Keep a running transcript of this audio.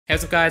Hey,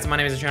 what's up guys, my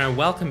name is Cherno.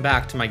 Welcome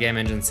back to my game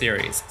engine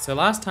series. So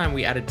last time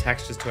we added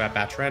textures to our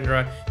batch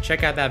renderer.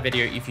 Check out that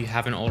video if you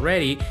haven't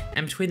already.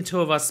 And between the two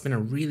of us, it's been a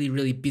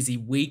really busy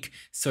week.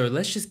 So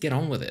let's just get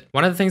on with it.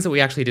 One of the things that we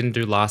actually didn't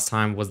do last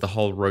time was the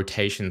whole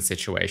rotation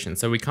situation.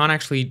 So we can't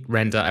actually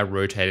render a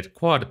rotated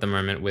quad at the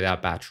moment with our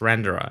batch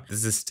renderer.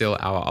 This is still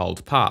our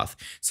old path.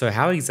 So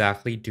how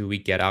exactly do we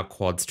get our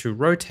quads to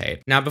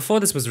rotate? Now before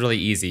this was really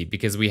easy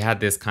because we had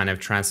this kind of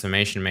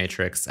transformation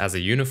matrix as a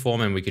uniform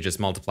and we could just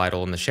multiply it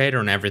all in the shader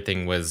and everything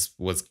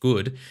was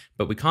good,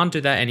 but we can't do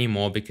that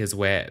anymore because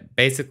we're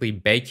basically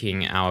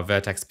baking our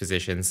vertex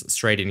positions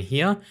straight in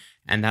here,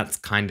 and that's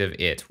kind of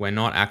it. We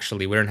don't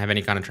have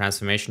any kind of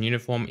transformation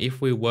uniform.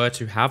 If we were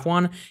to have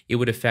one, it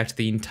would affect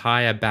the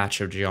entire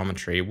batch of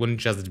geometry. It wouldn't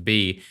just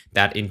be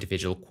that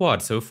individual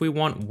quad. So if we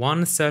want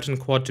one certain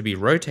quad to be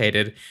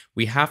rotated,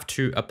 we have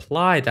to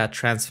apply that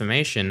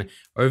transformation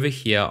over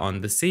here on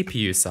the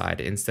CPU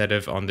side instead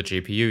of on the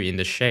GPU in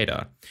the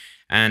shader.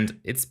 And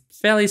it's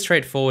fairly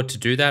straightforward to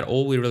do that.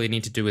 All we really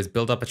need to do is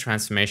build up a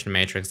transformation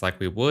matrix like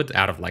we would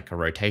out of like a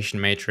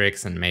rotation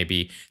matrix and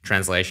maybe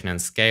translation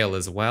and scale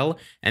as well,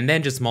 and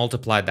then just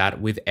multiply that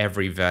with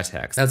every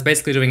vertex. That's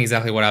basically doing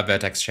exactly what our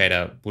vertex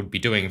shader would be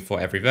doing for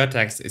every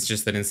vertex. It's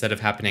just that instead of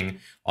happening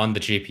on the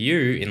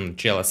GPU in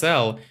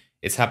GLSL,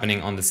 it's happening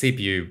on the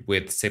CPU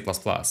with C++.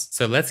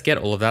 So let's get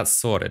all of that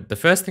sorted. The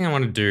first thing I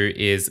want to do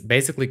is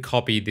basically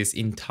copy this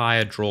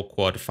entire draw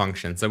quad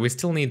function. So we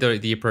still need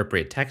the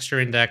appropriate texture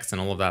index and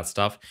all of that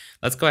stuff.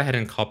 Let's go ahead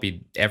and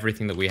copy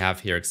everything that we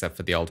have here except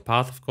for the old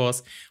path, of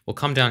course. We'll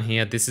come down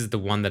here. This is the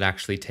one that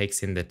actually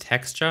takes in the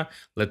texture.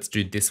 Let's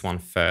do this one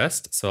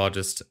first. So I'll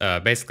just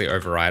basically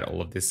override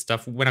all of this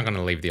stuff. We're not going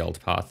to leave the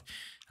old path.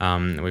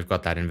 We've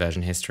got that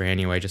inversion history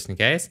anyway, just in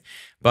case.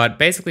 But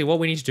basically what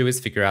we need to do is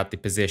figure out the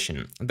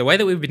position. The way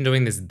that we've been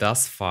doing this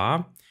thus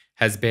far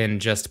has been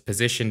just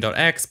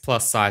position.x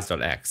plus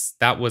size.x.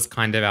 That was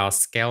kind of our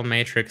scale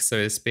matrix, so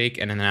to speak,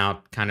 and then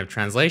our kind of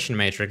translation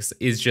matrix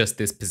is just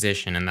this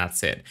position and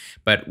that's it.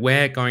 But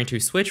we're going to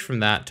switch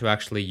from that to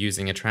actually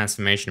using a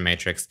transformation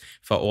matrix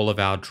for all of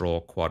our draw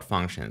quad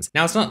functions.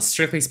 Now, it's not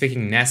strictly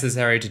speaking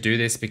necessary to do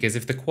this because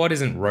if the quad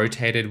isn't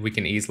rotated, we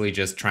can easily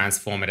just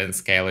transform it and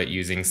scale it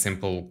using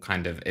simple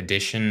kind of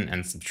addition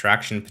and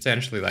subtraction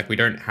potentially. Like we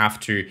don't have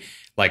to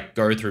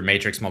go through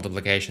matrix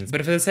multiplications.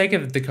 But for the sake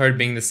of the code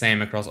being the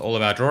same across all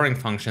of our drawing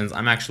functions,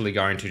 I'm actually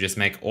going to just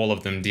make all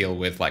of them deal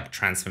with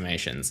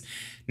transformations.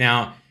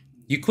 Now,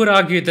 you could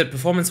argue that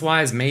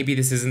performance-wise, maybe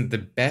this isn't the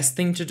best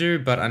thing to do,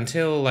 but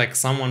until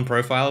someone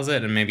profiles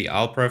it, and maybe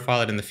I'll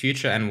profile it in the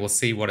future and we'll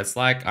see what it's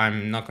like,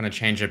 I'm not going to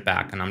change it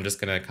back, and I'm just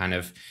going to kind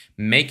of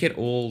make it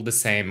all the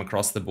same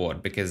across the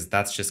board because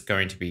that's just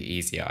going to be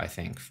easier, I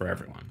think, for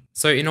everyone.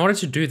 So in order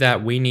to do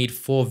that, we need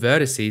 4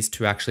 vertices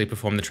to actually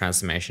perform the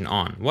transformation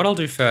on. What I'll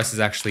do first is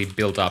actually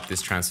build up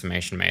this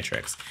transformation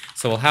matrix.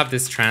 So we'll have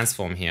this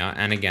transform here,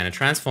 and again, a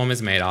transform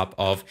is made up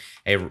of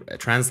a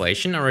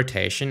translation, a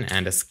rotation,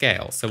 and a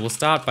scale. So we'll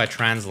start by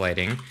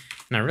translating,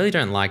 and I really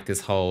don't like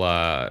this whole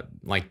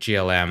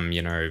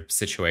GLM,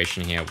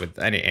 situation here with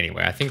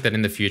anyway. I think that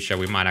in the future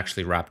we might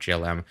actually wrap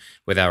GLM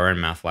with our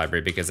own math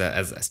library because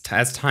as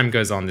time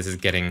goes on, this is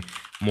getting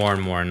more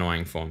and more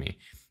annoying for me.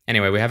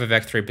 Anyway, we have a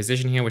vec3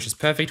 position here, which is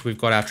perfect. We've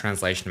got our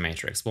translation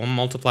matrix. We'll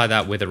multiply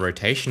that with a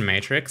rotation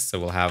matrix. So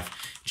we'll have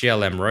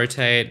GLM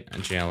rotate,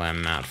 and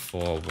GLM mat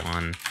for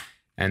 1,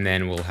 and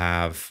then we'll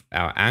have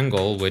our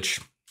angle, which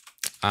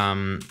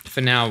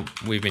for now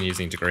we've been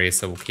using degrees,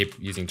 so we'll keep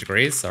using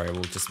degrees. Sorry,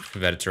 we'll just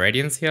convert it to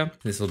radians here.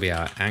 This will be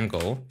our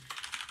angle,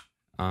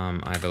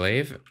 I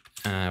believe.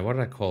 What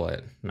did I call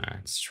it? No,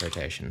 it's just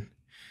rotation.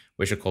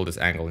 We should call this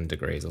angle in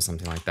degrees or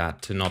something like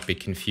that to not be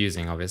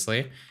confusing,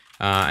 obviously.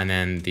 And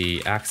then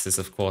the axis,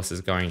 of course,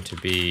 is going to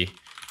be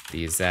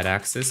the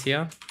z-axis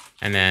here.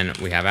 And then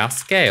we have our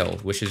scale,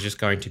 which is just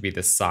going to be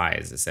the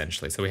size,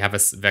 essentially. So we have a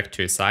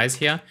vec2 size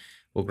here.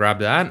 We'll grab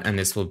that, and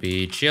this will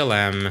be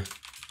GLM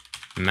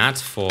mat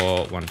for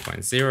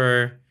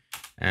 1.0.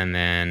 And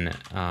then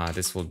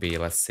this will be,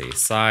 let's see,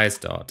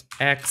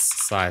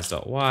 size.x,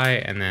 size.y,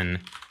 and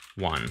then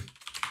 1.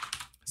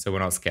 So we're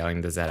not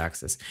scaling the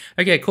z-axis.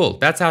 Okay, cool.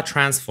 That's our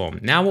transform.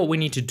 Now what we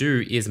need to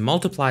do is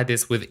multiply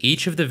this with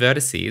each of the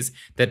vertices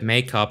that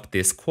make up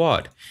this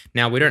quad.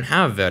 Now we don't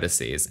have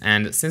vertices,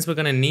 and since we're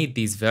going to need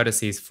these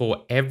vertices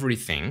for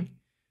everything,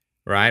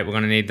 right? We're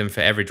going to need them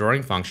for every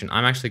drawing function.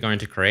 I'm actually going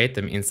to create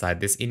them inside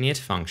this init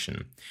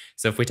function.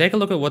 So if we take a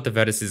look at what the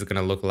vertices are going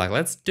to look like,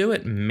 let's do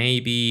it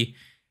maybe...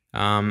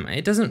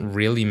 it doesn't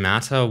really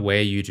matter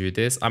where you do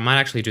this. I might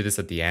actually do this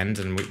at the end,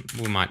 and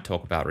we might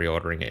talk about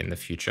reordering it in the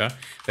future.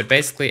 But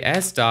basically,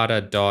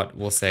 sdata dot,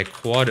 we'll say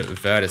quad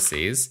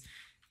vertices.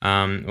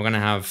 We're going to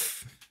have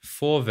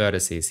 4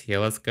 vertices here.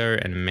 Let's go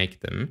and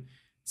make them.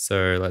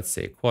 So let's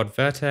see, quad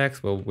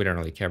vertex. Well, we don't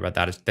really care about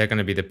that. They're going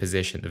to be the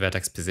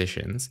vertex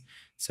positions.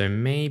 So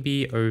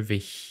maybe over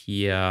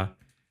here,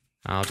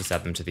 I'll just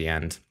add them to the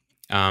end.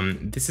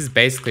 This is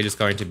basically just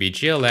going to be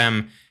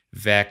GLM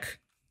vec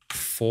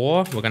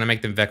 4. We're going to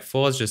make them vec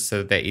 4s just so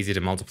that they're easy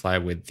to multiply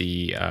with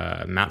the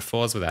mat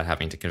 4s without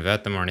having to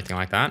convert them or anything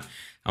like that.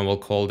 and we'll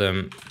call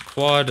them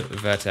quad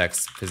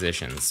vertex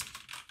positions.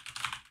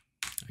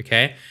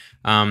 Okay,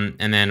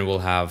 and then we'll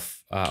have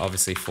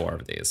obviously 4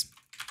 of these.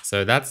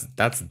 So that's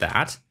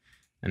that.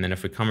 And then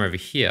if we come over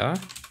here,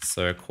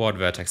 so quad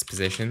vertex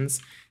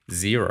positions,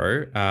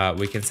 0,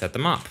 we can set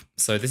them up.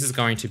 So this is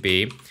going to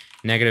be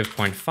negative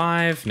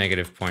 0.5,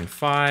 negative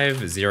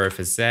 0.5, 0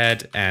 for Z,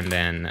 and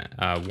then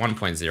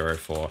 1.0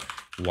 for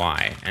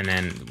Y. And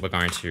then we're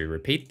going to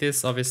repeat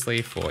this,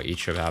 obviously, for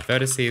each of our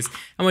vertices.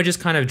 And we're just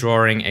kind of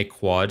drawing a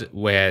quad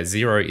where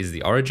 0 is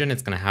the origin.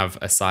 It's going to have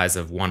a size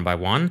of 1 by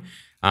 1.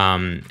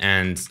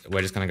 And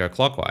we're just going to go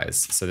clockwise.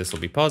 So this will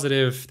be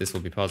positive,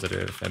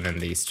 and then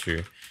these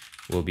two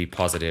will be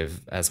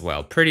positive as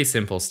well. Pretty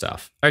simple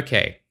stuff.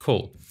 Okay,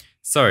 cool.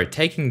 So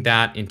taking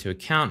that into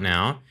account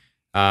now,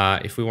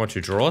 if we want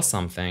to draw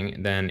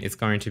something, then it's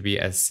going to be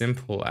as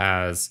simple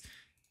as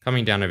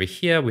coming down over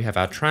here. We have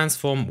our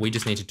transform. We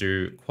just need to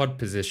do quad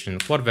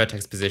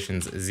vertex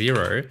positions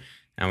 0,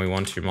 and we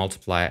want to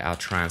multiply our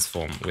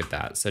transform with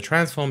that. So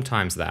transform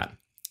times that.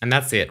 And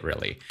that's it,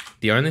 really.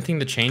 The only thing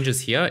that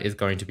changes here is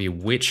going to be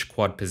which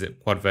quad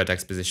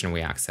vertex position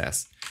we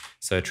access.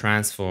 So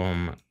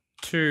transform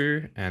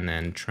 2 and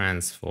then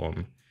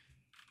transform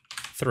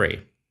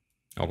 3.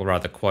 Or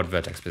rather, quad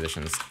vertex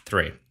positions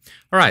 3.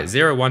 All right,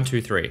 0, 1,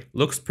 2, 3.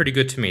 Looks pretty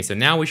good to me. So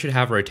now we should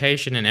have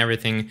rotation and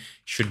everything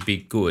should be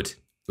good.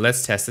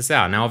 Let's test this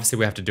out. Now, obviously,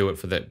 we have to do it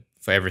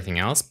for everything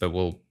else, but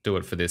we'll do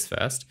it for this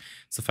first.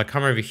 So if I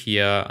come over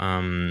here,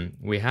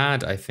 we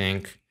had, I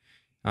think,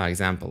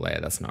 example layer,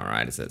 that's not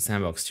right, is it?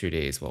 Sandbox 2D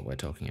is what we're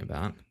talking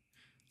about.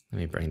 Let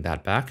me bring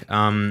that back.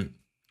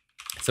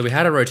 So we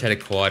had a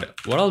rotated quad.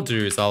 What I'll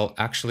do is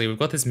we've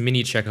got this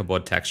mini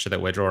checkerboard texture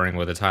that we're drawing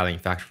with a tiling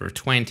factor of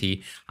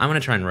 20. I'm going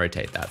to try and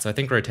rotate that. So I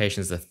think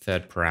rotation is the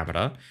 3rd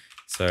parameter.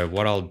 So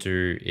what I'll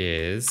do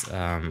is,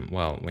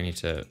 we need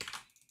to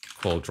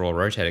draw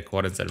rotated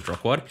quad instead of draw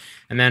quad,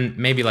 and then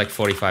maybe like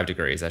 45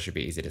 degrees. That should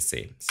be easy to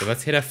see. So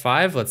let's hit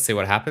F5. Let's see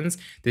what happens.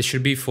 This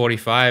should be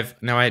 45.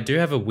 Now I do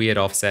have a weird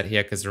offset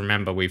here because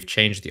remember we've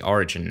changed the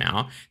origin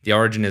now. The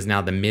origin is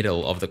now the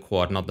middle of the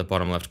quad, not the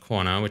bottom left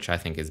corner, which I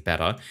think is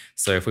better.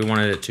 So if we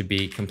wanted it to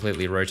be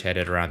completely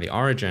rotated around the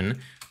origin,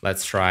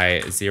 let's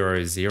try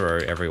 0,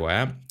 0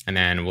 everywhere. And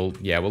then we'll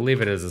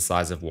leave it as a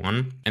size of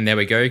 1. And there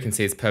we go. You can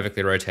see it's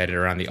perfectly rotated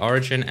around the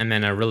origin. And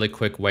then a really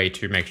quick way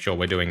to make sure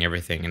we're doing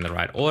everything in the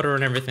right order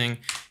and everything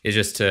is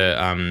just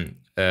to,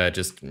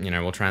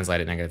 we'll translate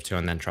it -2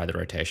 and then try the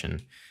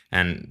rotation.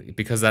 And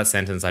because that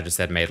sentence I just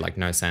said made like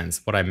no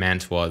sense, what I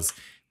meant was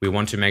we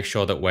want to make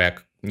sure that we're,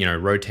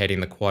 rotating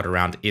the quad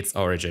around its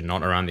origin,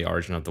 not around the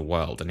origin of the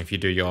world. And if you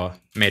do your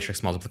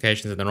matrix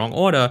multiplications in the wrong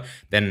order,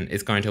 then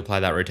it's going to apply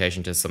that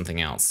rotation to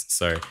something else.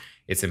 So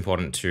it's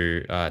important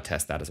to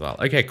test that as well.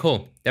 Okay,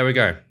 cool. There we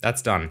go.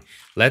 That's done.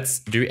 Let's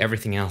do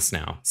everything else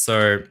now.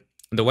 So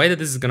the way that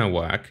this is going to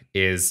work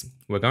is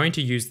we're going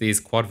to use these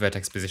quad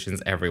vertex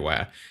positions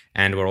everywhere.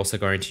 And we're also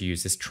going to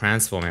use this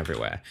transform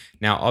everywhere.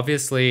 Now,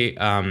 obviously,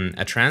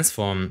 a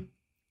transform,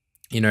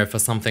 for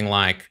something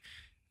like,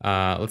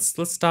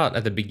 let's start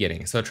at the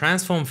beginning. So a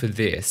transform for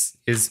this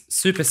is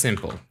super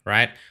simple,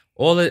 right?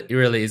 All it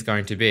really is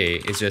going to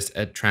be is just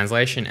a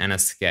translation and a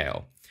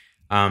scale.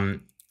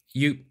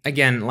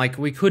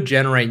 We could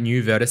generate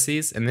new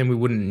vertices and then we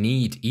wouldn't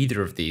need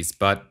either of these,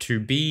 but to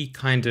be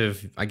kind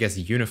of, I guess,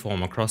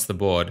 uniform across the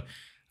board,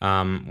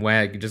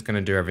 we're just going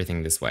to do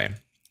everything this way.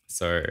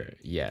 So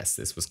yes,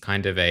 this was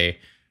kind of a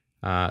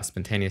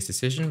spontaneous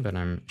decision, but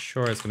I'm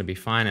sure it's going to be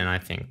fine. And I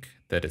think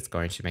that it's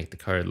going to make the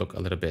code look a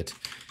little bit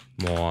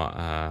more,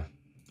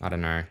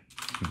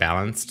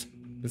 balanced.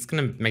 It's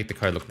going to make the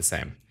code look the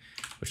same,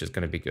 which is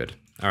going to be good.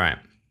 All right.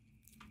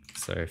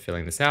 So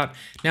filling this out.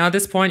 Now at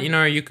this point, these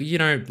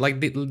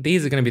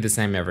are going to be the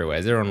same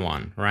everywhere, 0 and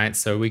 1, right?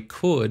 So we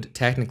could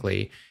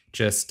technically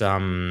just,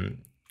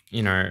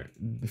 we're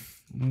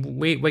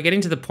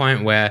getting to the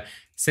point where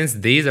since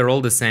these are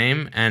all the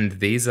same and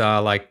these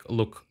are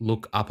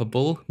look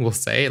upable, we'll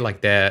say,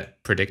 like they're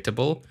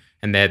predictable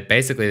and they're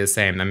basically the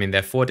same. I mean,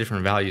 they're 4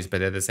 different values, but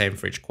they're the same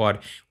for each quad.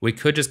 We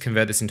could just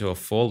convert this into a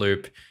for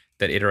loop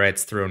that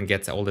iterates through and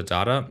gets all the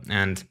data.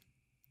 And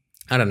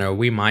I don't know,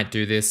 we might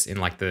do this in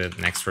the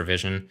next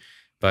revision,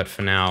 but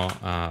for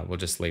now, we'll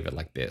just leave it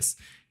like this.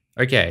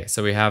 Okay,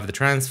 so we have the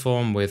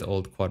transform with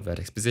all the quad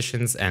vertex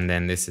positions, and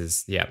then this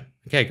is,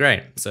 okay,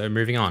 great. So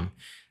moving on.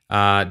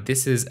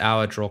 This is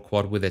our draw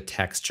quad with a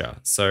texture.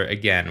 So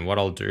again, what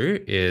I'll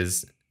do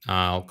is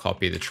I'll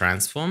copy the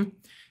transform,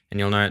 and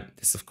you'll note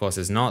this, of course,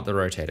 is not the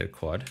rotated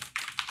quad.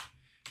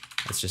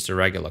 It's just a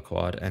regular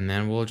quad, and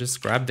then we'll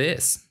just grab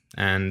this,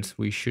 and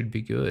we should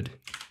be good.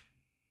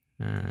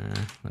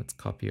 Let's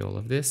copy all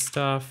of this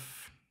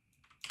stuff.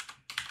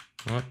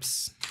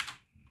 Whoops.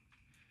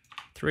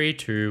 3,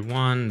 2,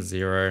 1,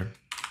 0.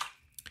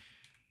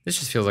 This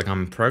just feels like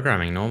I'm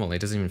programming normally.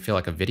 It doesn't even feel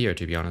like a video,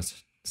 to be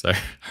honest. So I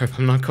hope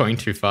I'm not going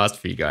too fast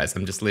for you guys.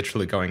 I'm just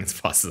literally going as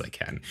fast as I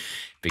can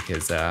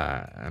because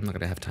I'm not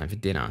going to have time for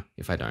dinner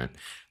if I don't.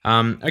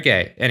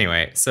 Okay,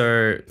 anyway,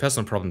 so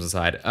personal problems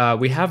aside,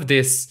 we have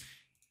this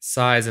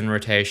size and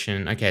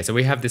rotation. Okay, so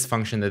we have this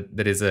function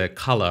that is a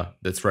color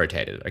that's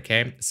rotated,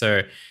 okay?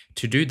 So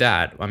to do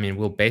that, I mean,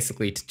 we'll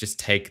basically just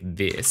take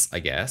this, I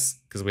guess,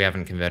 because we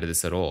haven't converted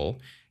this at all.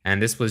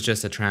 And this was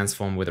just a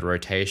transform with a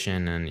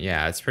rotation, and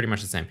yeah, it's pretty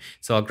much the same.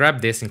 So I'll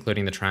grab this,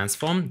 including the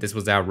transform. This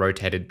was our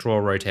draw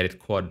rotated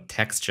quad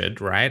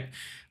textured, right?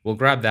 We'll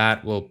grab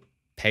that, we'll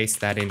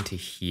paste that into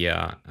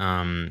here.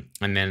 And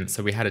then,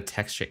 so we had a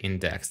texture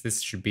index.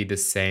 This should be the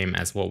same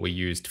as what we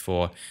used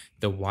for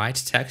the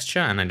white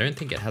texture. And I don't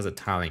think it has a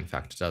tiling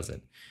factor, does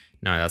it?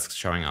 No, that's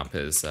showing up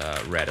as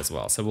red as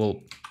well.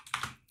 So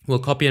we'll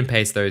copy and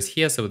paste those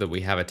here so that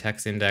we have a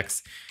text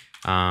index.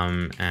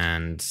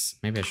 And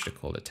maybe I should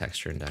have called it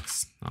texture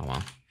index. Oh,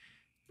 well,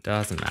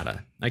 doesn't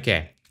matter.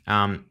 Okay.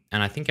 And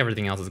I think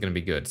everything else is going to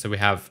be good. So we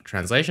have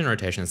translation,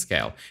 rotation,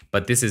 scale,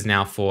 but this is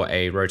now for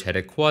a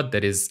rotated quad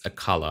that is a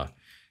color.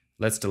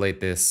 Let's delete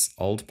this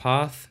old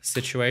path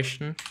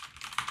situation.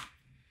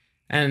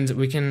 And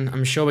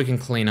I'm sure we can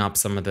clean up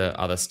some of the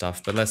other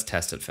stuff, but let's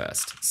test it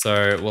first.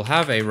 So we'll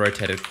have a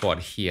rotated quad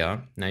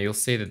here. Now you'll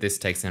see that this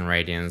takes in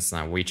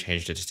radians. We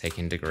changed it to take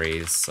in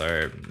degrees.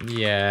 So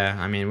yeah,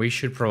 I mean, we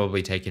should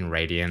probably take in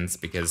radians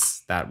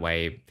because that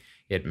way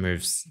it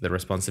moves the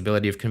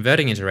responsibility of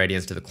converting into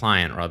radians to the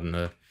client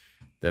rather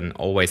than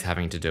always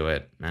having to do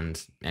it. And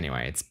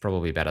anyway, it's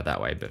probably better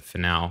that way, but for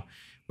now,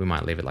 we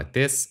might leave it like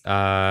this.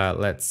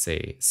 Let's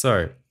see.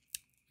 So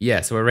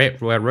yeah, so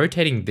we're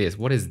rotating this.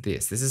 What is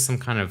this? This is some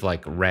kind of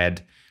like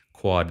red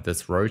quad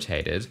that's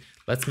rotated.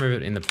 Let's move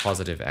it in the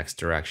positive X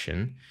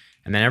direction.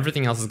 And then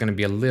everything else is going to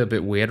be a little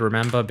bit weird,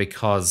 remember,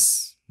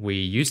 because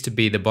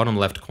the bottom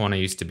left corner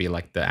used to be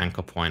like the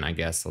anchor point, I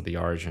guess, or the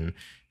origin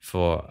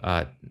for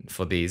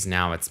these.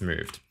 Now it's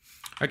moved.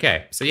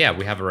 Okay, so yeah,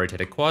 we have a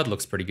rotated quad.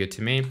 Looks pretty good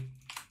to me.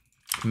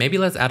 Maybe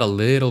let's add a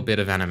little bit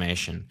of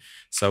animation.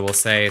 So we'll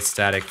say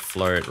static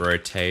float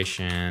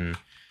rotation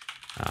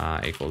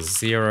equals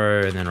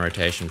 0, and then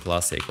rotation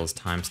plus equals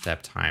time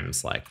step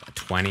times like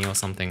 20 or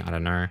something, I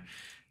don't know.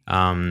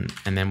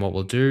 And then what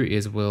we'll do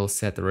is we'll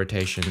set the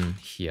rotation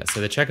here.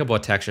 So the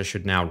checkerboard texture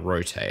should now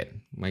rotate.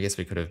 I guess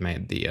we could have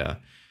made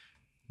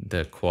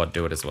the quad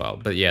do it as well.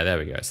 But yeah, there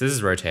we go. So this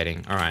is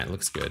rotating. All right,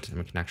 looks good. And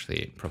we can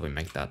actually probably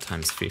make that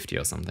times 50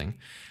 or something.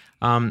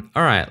 All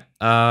right,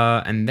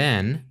 and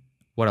then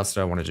what else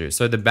do I want to do?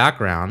 So the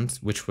background,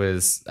 which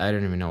was, I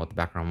don't even know what the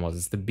background was.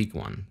 It's the big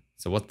one.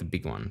 So what's the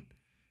big one?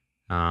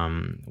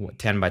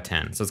 10 by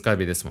 10. So it's got to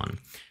be this one.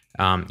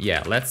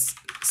 Yeah, let's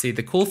see.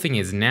 The cool thing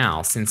is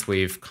now, since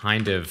we've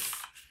kind of,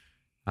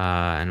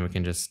 and we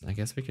can just, I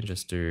guess we can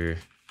just do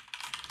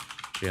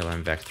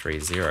glm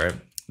vec3 0.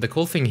 The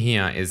cool thing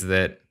here is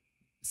that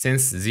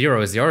since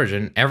 0 is the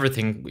origin,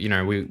 everything, you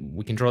know,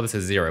 we can draw this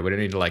as 0. We don't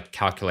need to like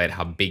calculate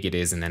how big it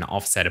is and then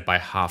offset it by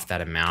half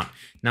that amount.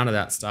 None of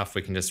that stuff.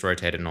 We can just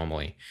rotate it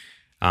normally.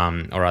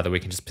 Or rather, we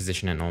can just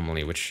position it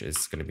normally, which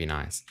is going to be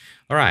nice.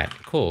 All right,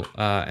 cool.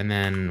 And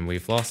then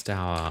we've lost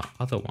our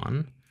other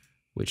one,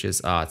 which is,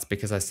 it's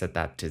because I set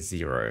that to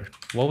 0.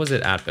 What was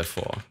it at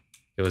before?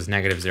 It was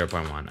negative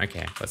 0.1.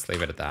 Okay, let's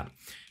leave it at that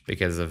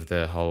because of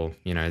the whole,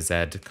 you know,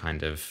 Z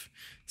kind of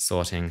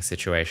sorting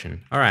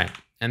situation. All right,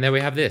 and there we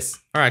have this.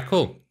 All right,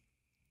 cool.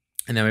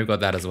 And then we've got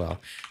that as well.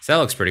 So that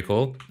looks pretty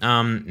cool.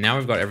 Now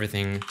we've got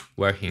everything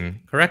working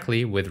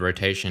correctly with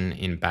rotation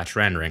in batch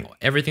rendering.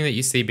 Everything that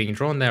you see being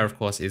drawn there, of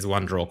course, is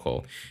one draw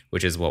call,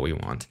 which is what we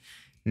want.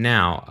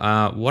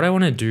 Now, what I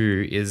want to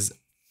do is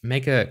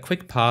make a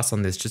quick pass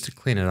on this just to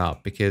clean it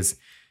up because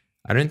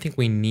I don't think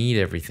we need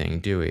everything,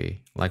 do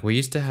we? Like we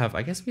used to have,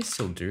 I guess we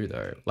still do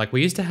though. Like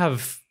we used to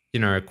have, you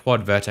know, a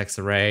quad vertex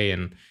array,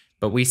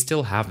 but we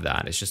still have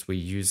that. It's just we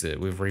use it,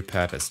 we've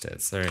repurposed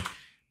it. So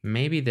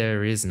maybe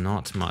there is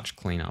not much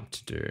cleanup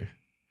to do.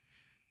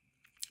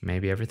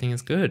 Maybe everything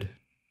is good.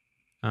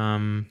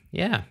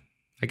 Yeah,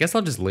 I guess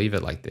I'll just leave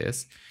it like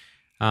this.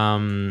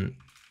 One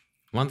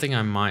thing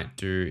I might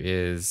do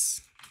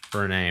is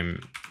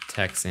rename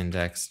text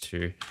index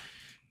to,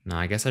 no,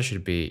 I guess I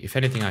should be, if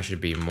anything, I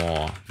should be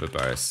more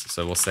verbose.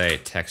 So we'll say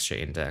texture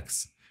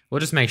index. We'll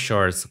just make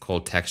sure it's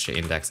called texture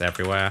index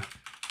everywhere.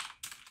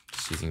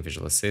 Just using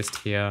Visual Assist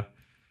here.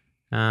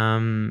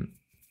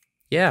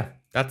 Yeah,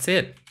 that's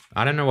it.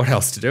 I don't know what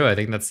else to do. I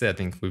think that's it. I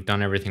think we've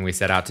done everything we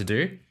set out to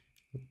do.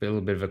 A little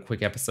bit of a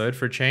quick episode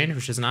for a change,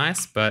 which is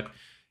nice. But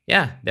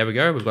yeah, there we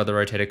go. We've got the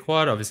rotated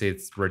quad. Obviously,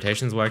 its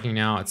rotation's working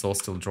now. It's all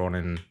still drawn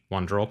in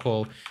one draw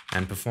call.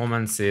 And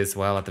performance is,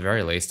 well, at the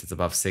very least, it's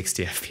above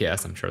 60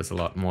 FPS. I'm sure it's a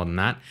lot more than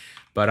that.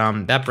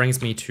 But that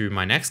brings me to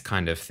my next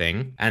kind of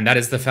thing. And that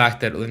is the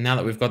fact that now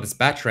that we've got this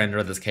batch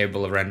renderer that's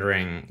capable of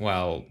rendering,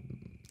 well,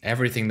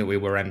 everything that we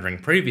were rendering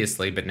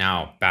previously, but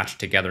now batched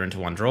together into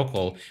one draw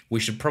call, we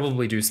should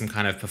probably do some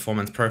kind of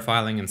performance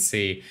profiling and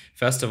see,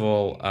 first of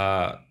all,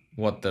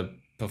 what the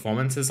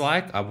performance is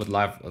like. I would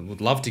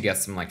love to get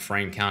some like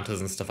frame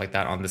counters and stuff like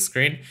that on the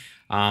screen.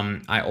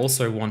 I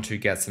also want to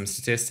get some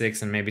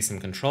statistics and maybe some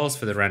controls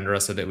for the renderer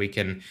so that we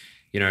can,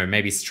 you know,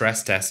 maybe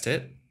stress test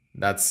it.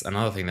 That's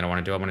another thing that I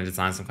want to do. I want to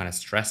design some kind of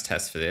stress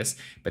test for this,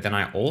 but then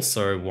I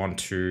also want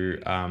to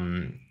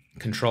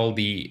control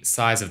the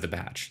size of the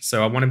batch.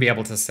 So I want to be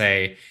able to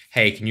say,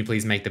 hey, can you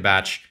please make the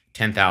batch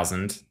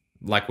 10,000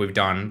 like we've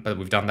done, but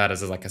we've done that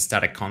as like a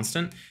static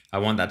constant. I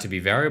want that to be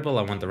variable.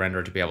 I want the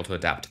renderer to be able to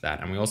adapt to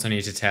that. And we also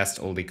need to test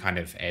all the kind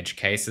of edge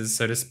cases,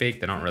 so to speak.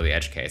 They're not really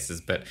edge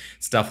cases, but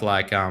stuff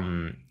like,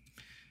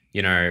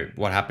 you know,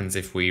 what happens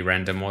if we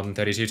render more than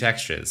 32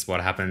 textures?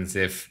 What happens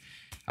if,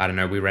 I don't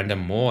know, we render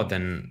more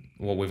than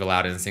what we've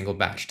allowed in a single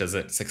batch? Does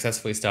it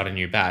successfully start a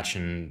new batch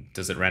and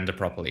does it render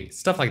properly?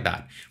 Stuff like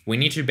that. We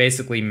need to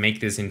basically make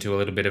this into a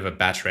little bit of a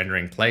batch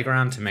rendering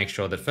playground to make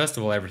sure that first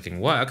of all, everything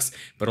works,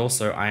 but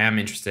also I am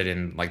interested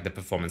in like the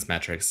performance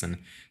metrics and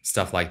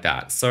stuff like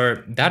that.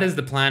 So that is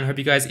the plan. Hope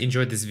you guys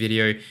enjoyed this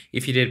video.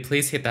 If you did,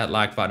 please hit that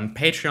like button.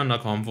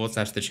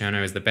 Patreon.com/the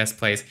Cherno is the best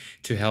place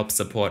to help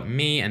support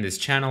me and this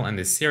channel and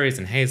this series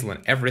and Hazel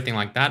and everything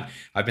like that.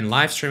 I've been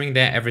live streaming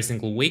there every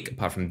single week,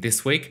 apart from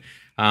this week.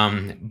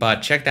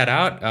 But check that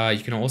out.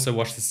 You can also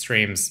watch the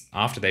streams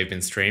after they've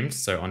been streamed,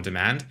 so on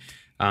demand.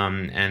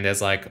 And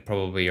there's like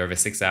probably over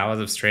 6 hours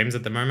of streams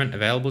at the moment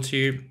available to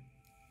you.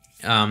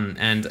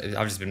 And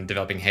I've just been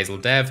developing Hazel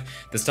Dev.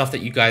 The stuff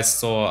that you guys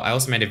saw, I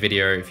also made a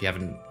video, if you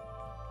haven't,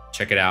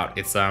 check it out.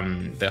 It's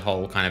the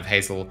whole kind of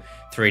Hazel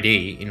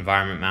 3D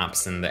environment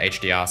maps and the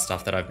HDR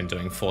stuff that I've been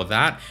doing for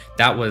that.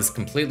 That was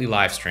completely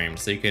live streamed.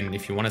 So you can,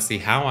 if you want to see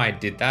how I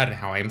did that and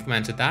how I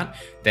implemented that,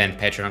 then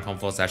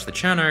patreon.com/the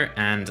Cherno,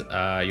 and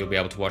you'll be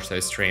able to watch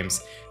those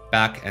streams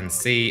back and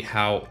see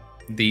how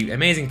the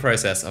amazing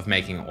process of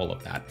making all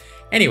of that.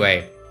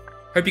 Anyway,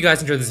 hope you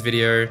guys enjoyed this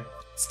video.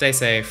 Stay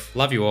safe.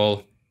 Love you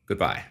all.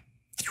 Goodbye.